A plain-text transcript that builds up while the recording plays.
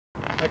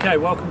Okay,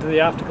 welcome to the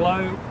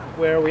Afterglow.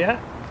 Where are we at?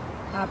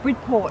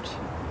 Bridport.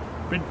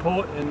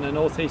 Bridport in the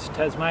northeast of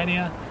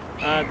Tasmania.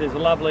 There's a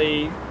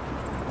lovely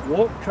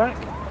walk track.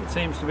 It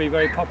seems to be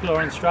very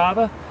popular on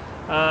Strava.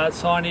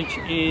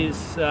 Signage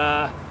is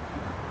a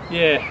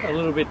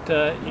little bit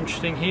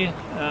interesting here.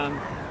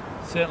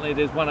 Certainly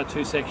there's one or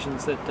two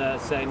sections that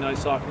say no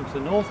cycling to the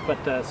north,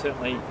 but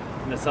certainly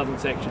in the southern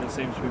section it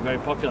seems to be very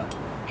popular.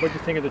 What do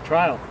you think of the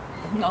trail?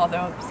 Oh,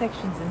 there were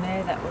sections in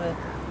there that were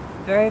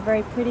very,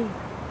 very pretty.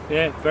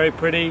 Yeah, very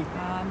pretty. You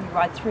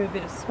ride through a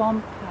bit of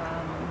swamp,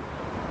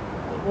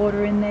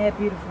 water in there,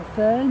 beautiful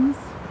ferns.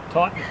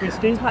 Tight and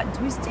twisty. Tight and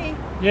twisty.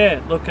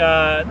 Yeah, look,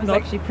 it was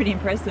actually pretty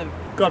impressive.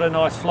 Got a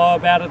nice flow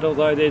about it,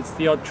 although there's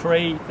the odd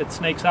tree that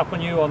sneaks up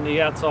on you on the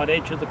outside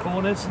edge of the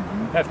corners.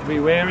 Have to be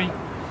wary.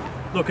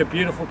 Look, a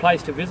beautiful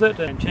place to visit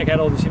and check out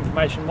all this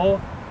information more.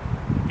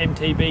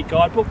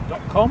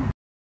 mtbguidebook.com